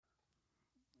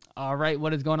All right,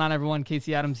 what is going on, everyone?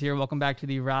 Casey Adams here. Welcome back to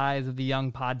the Rise of the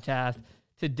Young podcast.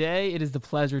 Today, it is the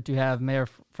pleasure to have Mayor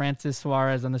Francis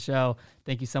Suarez on the show.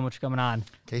 Thank you so much for coming on.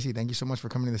 Casey, thank you so much for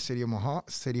coming to the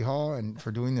City Hall and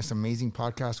for doing this amazing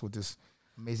podcast with this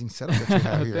amazing setup that you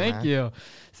have here. Thank you.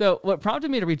 So what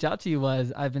prompted me to reach out to you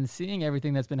was I've been seeing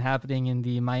everything that's been happening in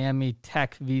the Miami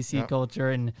tech VC culture,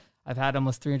 and I've had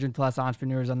almost 300 plus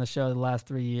entrepreneurs on the show the last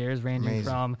 3 years, ranging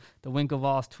from the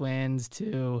Winklevoss twins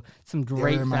to some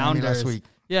great founders. Last week.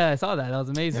 Yeah, I saw that. That was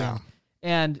amazing. Yeah.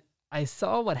 And I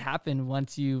saw what happened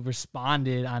once you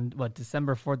responded on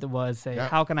December 4th it was, say,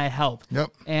 how can I help?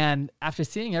 Yep. And after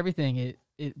seeing everything,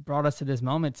 it brought us to this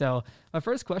moment. So my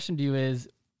first question to you is,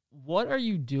 what are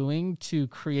you doing to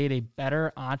create a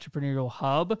better entrepreneurial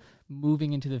hub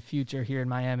moving into the future here in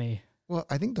Miami? Well,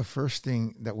 I think the first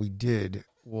thing that we did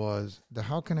was the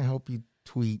 "How can I help you"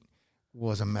 tweet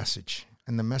was a message.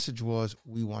 And the message was,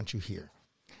 we want you here.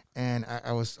 And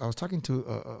I was talking to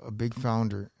a big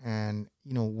founder, and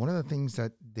one of the things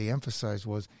that they emphasized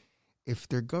was, if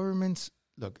their governments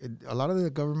a lot of the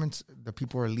governments that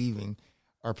people are leaving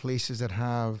are places that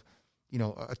have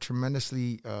a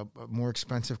tremendously more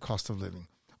expensive cost of living.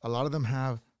 A lot of them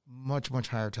have much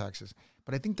higher taxes.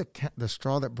 But I think the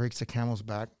straw that breaks the camel's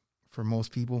back for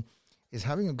most people is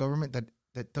having a government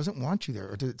that doesn't want you there,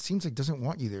 or it seems like doesn't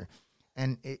want you there.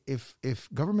 And if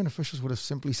government officials would have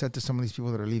simply said to some of these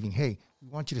people that are leaving, hey, we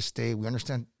want you to stay. We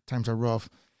understand times are rough.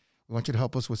 We want you to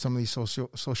help us with some of these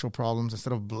social problems,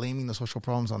 instead of blaming the social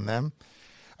problems on them,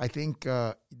 I think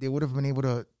they would have been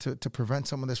able to prevent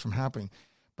some of this from happening.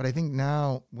 But I think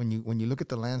now when you look at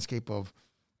the landscape of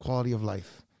quality of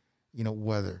life,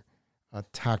 weather,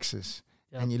 taxes,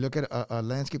 and you look at a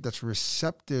landscape that's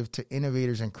receptive to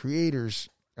innovators and creators,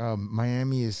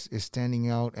 Miami is standing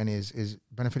out and is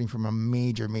benefiting from a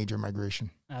major migration.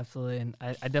 Absolutely. And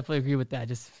I definitely agree with that,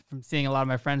 just from seeing a lot of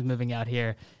my friends moving out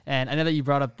here. And I know that you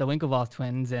brought up the Winklevoss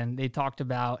twins, and they talked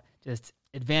about just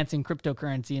advancing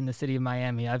cryptocurrency in the city of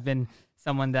Miami. I've been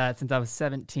someone that since I was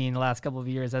 17, the last couple of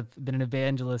years, I've been an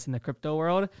evangelist in the crypto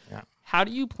world. Yeah. How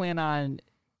do you plan on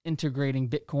integrating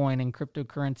Bitcoin and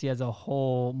cryptocurrency as a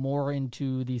whole more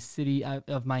into the city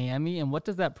of Miami, and what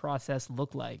does that process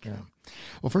look like? Yeah.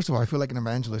 Well, first of all, I feel like an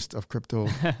evangelist of crypto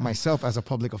myself as a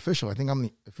public official. I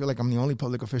feel like I'm the only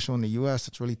public official in the U.S.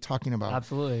 that's really talking about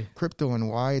crypto and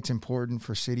why it's important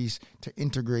for cities to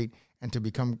integrate and to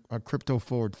become crypto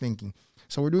forward thinking.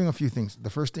 So we're doing a few things. The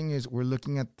first thing is we're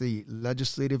looking at the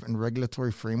legislative and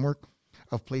regulatory framework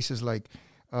of places like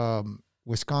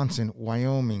Wisconsin,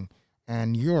 Wyoming,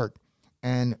 and New York.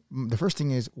 And the first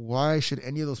thing is, why should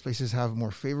any of those places have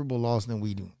more favorable laws than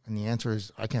we do? And the answer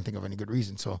is, I can't think of any good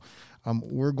reason. So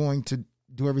we're going to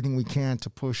do everything we can to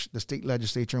push the state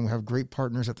legislature, and we have great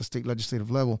partners at the state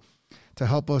legislative level to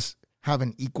help us have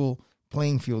an equal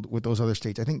playing field with those other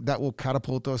states. I think that will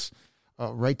catapult us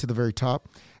right to the very top.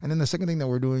 And then the second thing that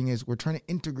we're doing is we're trying to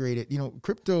integrate it.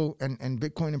 Crypto and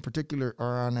Bitcoin in particular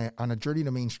are on a journey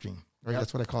to mainstream. Right,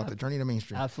 that's what I call it, the journey to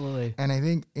mainstream. Absolutely. And I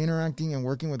think interacting and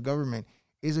working with government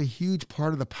is a huge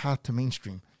part of the path to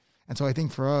mainstream. And so I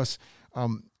think for us,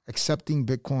 accepting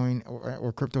Bitcoin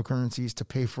or cryptocurrencies to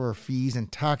pay for our fees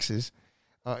and taxes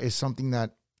is something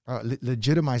that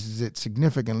legitimizes it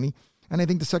significantly. And I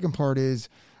think the second part is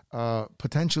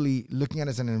potentially looking at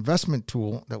it as an investment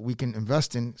tool that we can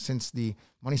invest in, since the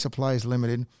money supply is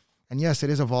limited. And yes, it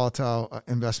is a volatile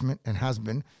investment and has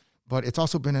been, but it's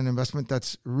also been an investment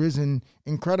that's risen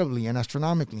incredibly and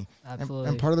astronomically. Absolutely.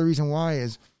 And part of the reason why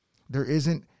is there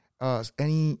isn't there's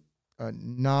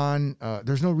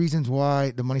no reasons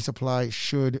why the money supply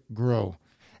should grow.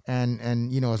 And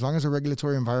as long as the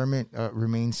regulatory environment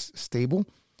remains stable,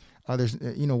 there's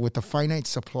with the finite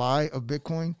supply of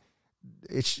Bitcoin,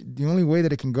 it's the only way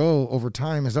that it can go over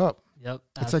time is up. Yep.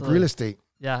 It's absolutely like real estate.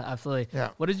 Yeah, absolutely. Yeah.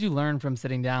 What did you learn from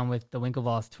sitting down with the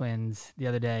Winklevoss twins the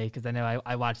other day? Because I know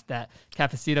I watched that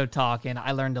Cafecito talk and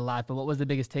I learned a lot, but what was the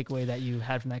biggest takeaway that you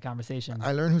had from that conversation?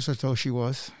 I learned who Satoshi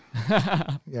was.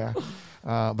 Yeah.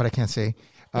 But I can't say.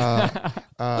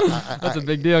 That's a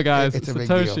big deal, guys. It's a big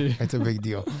deal. It's a big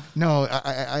deal. No,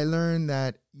 I learned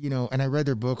that, and I read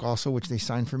their book also, which they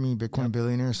signed for me, Bitcoin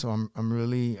Billionaire. So I'm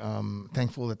really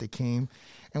thankful that they came.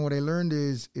 And what I learned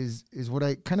is what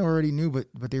I kind of already knew,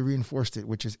 but they reinforced it,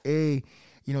 which is they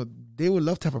would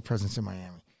love to have a presence in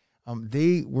Miami.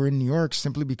 They were in New York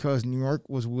simply because New York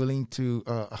was willing to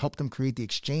help them create the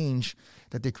exchange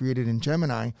that they created in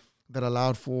Gemini that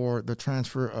allowed for the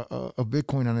transfer of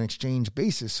Bitcoin on an exchange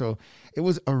basis. So it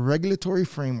was a regulatory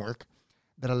framework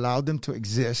that allowed them to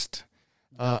exist.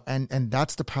 And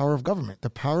that's the power of government. The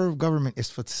power of government is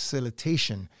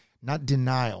facilitation, not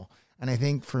denial. And I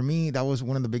think for me, that was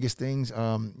one of the biggest things.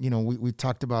 We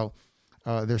talked about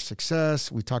their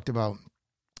success. We talked about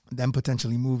them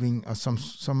potentially moving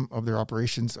some of their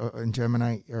operations in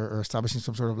Gemini or establishing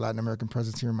some sort of Latin American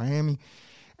presence here in Miami.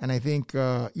 And I think,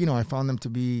 I found them to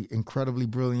be incredibly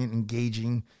brilliant,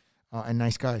 engaging, and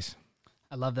nice guys.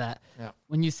 I love that. Yeah.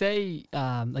 When you say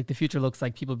like the future looks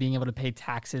like people being able to pay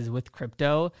taxes with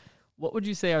crypto, what would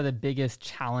you say are the biggest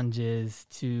challenges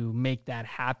to make that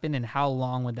happen, and how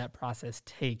long would that process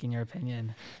take, in your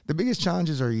opinion? The biggest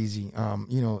challenges are easy.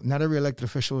 Not every elected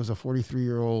official is a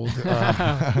 43-year-old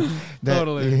that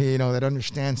Totally. that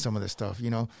understands some of this stuff.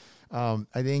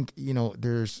 I think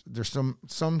there's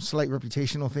some slight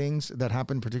reputational things that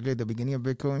happen, particularly at the beginning of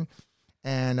Bitcoin,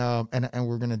 and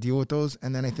we're gonna deal with those.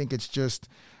 And then I think it's just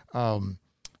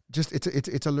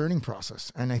it's a learning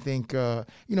process, and I think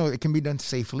it can be done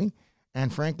safely.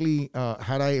 And frankly,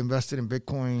 had I invested in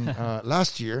Bitcoin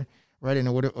last year, right, and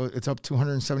it's up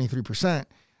 273%,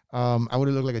 I would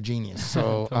have looked like a genius.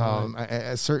 So Totally.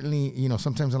 I certainly,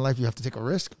 sometimes in life you have to take a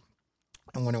risk,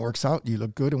 and when it works out, you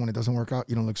look good, and when it doesn't work out,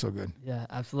 you don't look so good. Yeah,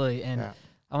 absolutely. And Yeah.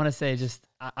 I want to say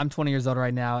I'm 20 years old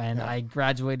right now, and Yeah. I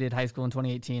graduated high school in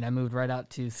 2018. I moved right out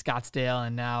to Scottsdale,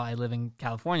 and now I live in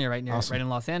California, right in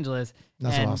Los Angeles.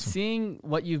 That's and awesome. Seeing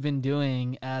what you've been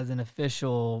doing as an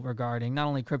official regarding not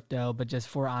only crypto, but just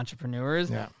for entrepreneurs,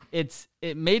 Yeah.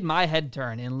 it made my head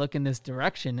turn and look in this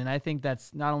direction. And I think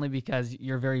that's not only because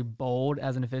you're very bold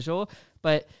as an official,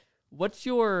 but what's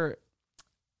your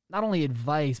not only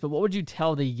advice, but what would you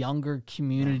tell the younger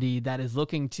community that is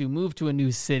looking to move to a new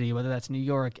city, whether that's New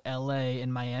York, LA,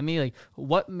 and Miami? Like,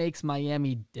 what makes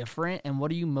Miami different, and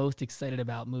what are you most excited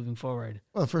about moving forward?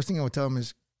 Well, the first thing I would tell them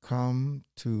is come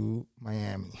to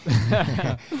Miami.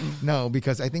 No,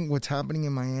 because I think what's happening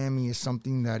in Miami is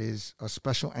something that is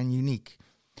special and unique.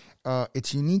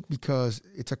 It's unique because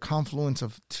it's a confluence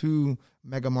of two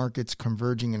mega markets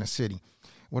converging in a city.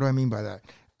 What do I mean by that?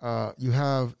 You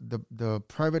have the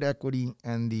private equity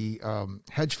and the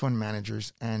hedge fund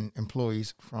managers and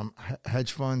employees from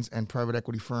hedge funds and private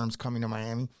equity firms coming to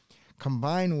Miami,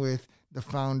 combined with the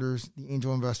founders, the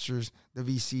angel investors, the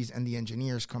VCs, and the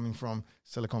engineers coming from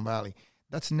Silicon Valley.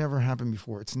 That's never happened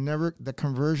before. The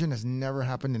conversion has never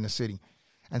happened in a city.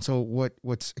 And so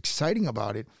what's exciting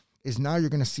about it is now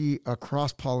you're going to see a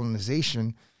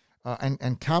cross-pollination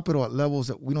and capital at levels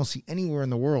that we don't see anywhere in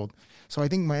the world. So I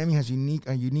think Miami has a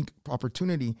unique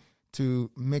opportunity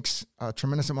to mix a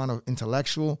tremendous amount of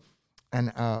intellectual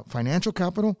and financial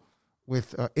capital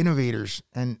with innovators,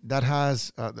 and that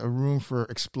has a room for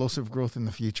explosive growth in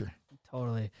the future.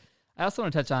 Totally. I also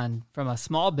want to touch on, from a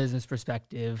small business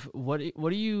perspective, what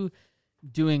are you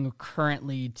doing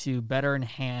currently to better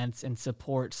enhance and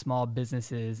support small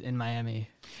businesses in Miami?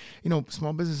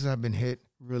 Small businesses have been hit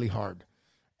really hard.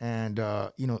 And,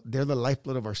 they're the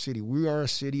lifeblood of our city. We are a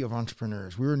city of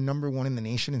entrepreneurs. We're number one in the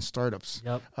nation in startups,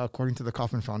 according to the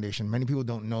Kauffman Foundation. Many people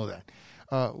don't know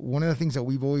that. One of the things that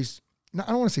we've always, I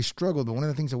don't want to say struggled, but one of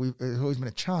the things that it's always been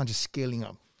a challenge is scaling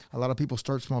up. A lot of people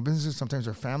start small businesses. Sometimes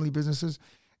they're family businesses,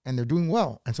 and they're doing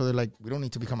well. And so they're like, we don't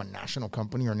need to become a national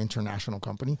company or an international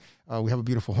company. We have a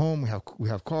beautiful home. We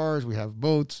have cars. We have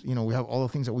boats. We have all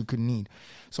the things that we could need.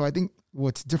 So I think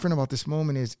what's different about this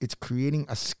moment is it's creating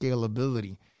a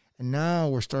scalability. And now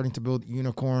we're starting to build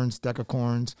unicorns,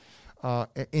 decacorns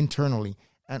internally,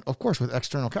 and of course with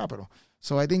external capital.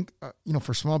 So I think,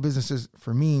 for small businesses,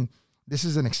 for me, this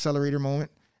is an accelerator moment.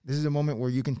 This is a moment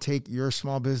where you can take your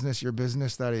small business, your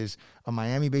business that is a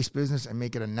Miami-based business, and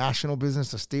make it a national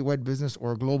business, a statewide business,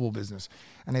 or a global business.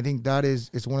 And I think that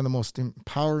is one of the most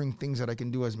empowering things that I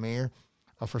can do as mayor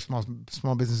for small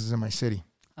businesses in my city.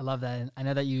 I love that. And I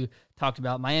know that you talked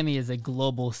about Miami is a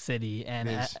global city,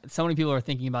 and so many people are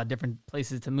thinking about different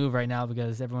places to move right now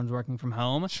because everyone's working from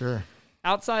home. Sure.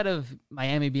 Outside of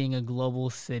Miami being a global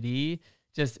city,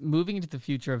 just moving into the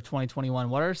future of 2021,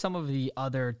 what are some of the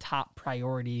other top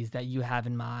priorities that you have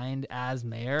in mind as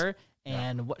mayor?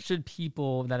 And what should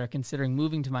people that are considering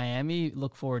moving to Miami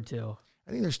look forward to?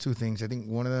 I think there's two things. I think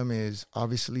one of them is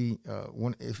obviously,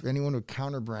 if anyone would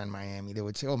counterbrand Miami, they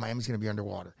would say, oh, Miami's going to be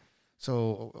underwater.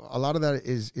 So a lot of that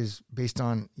is based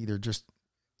on either just,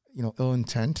 ill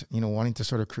intent, wanting to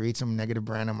sort of create some negative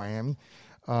brand on Miami,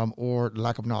 or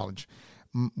lack of knowledge.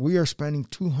 We are spending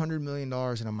 $200 million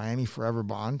in a Miami Forever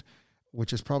bond,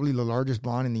 which is probably the largest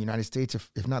bond in the United States,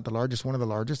 if not the largest, one of the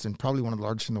largest, and probably one of the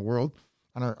largest in the world,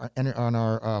 on our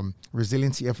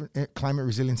climate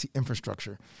resiliency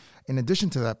infrastructure. In addition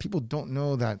to that, people don't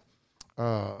know that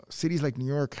cities like New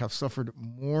York have suffered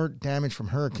more damage from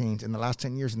hurricanes in the last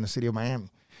 10 years than the city of Miami.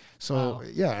 So Wow.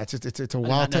 yeah, it's a not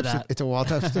wild know type. that. It's a wild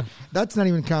type. That's not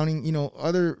even counting,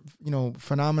 other,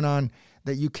 phenomenon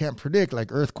that you can't predict,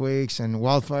 like earthquakes and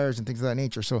wildfires and things of that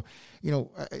nature. So,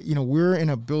 we're in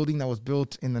a building that was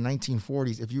built in the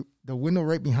 1940s. The window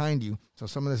right behind you, so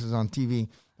some of this is on TV,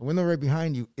 the window right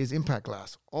behind you is impact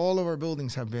glass. All of our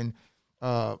buildings have been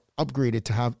upgraded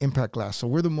to have impact glass. So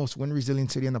we're the most wind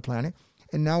resilient city on the planet.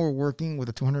 And now we're working with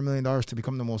a $200 million to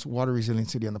become the most water resilient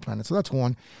city on the planet. So that's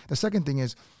one. The second thing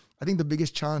is, I think the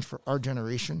biggest challenge for our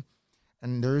generation,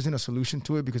 and there isn't a solution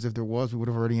to it because if there was, we would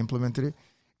have already implemented it,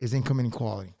 is income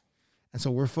inequality. And so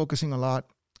we're focusing a lot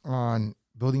on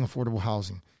building affordable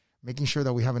housing, making sure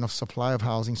that we have enough supply of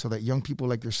housing so that young people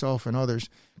like yourself and others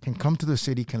can come to the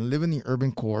city, can live in the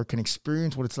urban core, can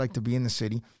experience what it's like to be in the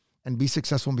city and be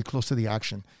successful and be close to the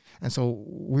action. And so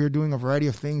we're doing a variety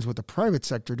of things with the private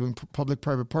sector, doing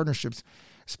public-private partnerships,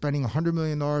 spending $100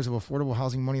 million of affordable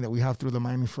housing money that we have through the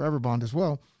Miami Forever Bond as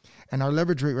well. And our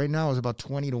leverage rate right now is about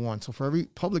 20 to 1. So for every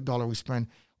public dollar we spend,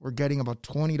 we're getting about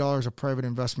 $20 of private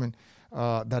investment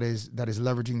that is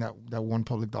leveraging that one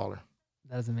public dollar.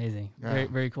 That is amazing. Yeah. Very,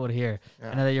 very cool to hear. Yeah.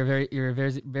 I know that you're a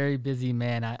very, very busy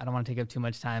man. I don't want to take up too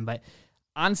much time, but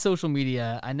on social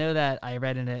media, I know that I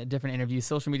read in a different interview,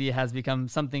 social media has become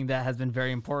something that has been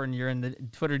very important. You're in the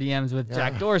Twitter DMs with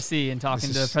Jack Dorsey and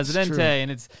talking to Presidente, and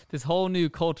it's this whole new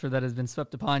culture that has been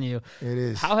swept upon you. It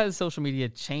is. How has social media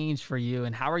changed for you,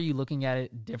 and how are you looking at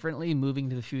it differently moving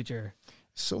to the future?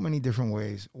 So many different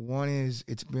ways. One is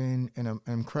it's been an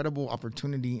incredible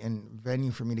opportunity and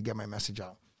venue for me to get my message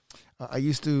out. I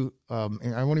used to,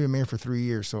 and I only been mayor for 3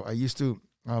 years, so I used to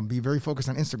be very focused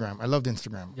on Instagram. I loved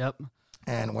Instagram. Yep.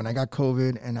 And when I got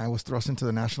COVID and I was thrust into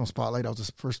the national spotlight, I was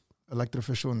the first elected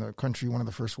official in the country, one of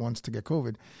the first ones to get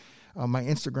COVID. My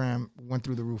Instagram went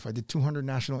through the roof. I did 200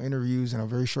 national interviews in a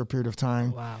very short period of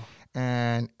time. Wow.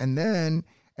 And then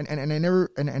I never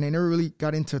really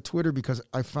got into Twitter because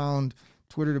I found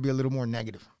Twitter to be a little more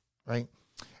negative, right?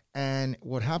 And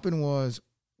what happened was,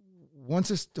 once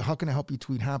this "How Can I Help You"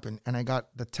 tweet happened, and I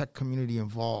got the tech community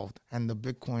involved and the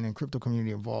Bitcoin and crypto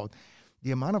community involved,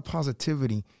 the amount of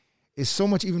positivity is so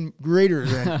much even greater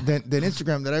than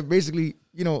Instagram that I've basically,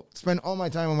 spend all my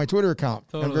time on my Twitter account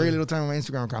and very little time on my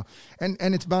Instagram account.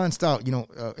 And it's balanced out.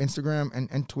 Instagram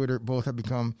and Twitter both have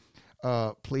become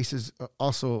places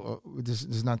also, this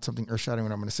is not something earth-shattering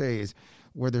what I'm going to say, is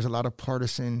where there's a lot of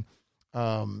partisan,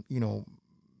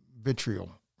 vitriol,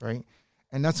 right?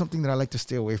 And that's something that I like to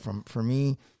stay away from. For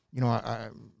me,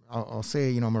 I'll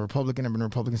say, I'm a Republican. I've been a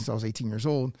Republican since I was 18 years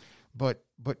old. But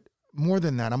more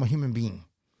than that, I'm a human being.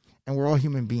 And we're all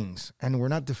human beings. And we're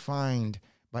not defined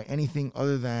by anything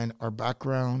other than our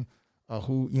background,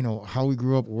 how we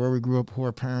grew up, where we grew up, who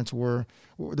our parents were.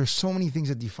 There's so many things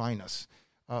that define us,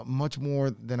 much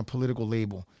more than a political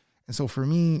label. And so for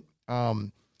me,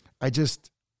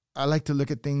 I like to look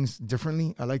at things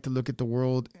differently. I like to look at the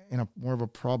world in a more of a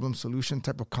problem solution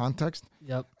type of context.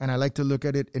 Yep. And I like to look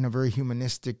at it in a very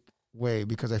humanistic way,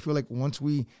 because I feel like when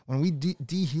we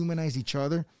dehumanize each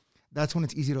other, that's when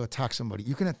it's easy to attack somebody.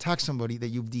 You can attack somebody that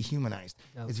you've dehumanized.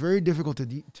 Yep. It's very difficult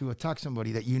to attack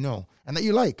somebody that you know and that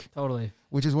you like. Totally.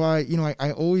 Which is why,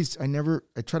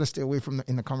 I try to stay away from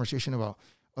in the conversation about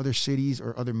other cities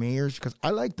or other mayors, because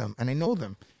I like them and I know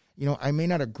them. I may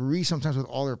not agree sometimes with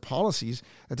all their policies.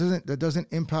 That doesn't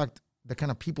impact the kind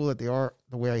of people that they are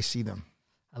the way I see them.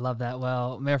 I love that.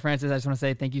 Well, Mayor Francis, I just want to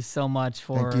say thank you so much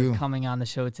for coming on the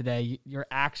show today. Your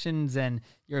actions and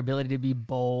your ability to be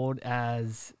bold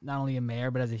as not only a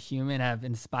mayor, but as a human have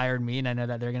inspired me. And I know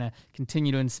that they're going to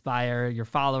continue to inspire your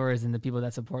followers and the people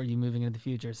that support you moving into the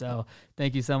future. So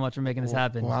thank you so much for making this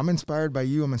happen. Well, I'm inspired by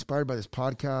you. I'm inspired by this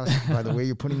podcast, by the way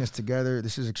you're putting this together.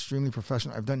 This is extremely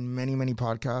professional. I've done many, many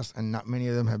podcasts, and not many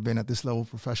of them have been at this level of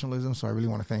professionalism. So I really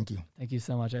want to thank you. Thank you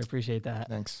so much. I appreciate that.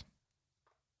 Thanks.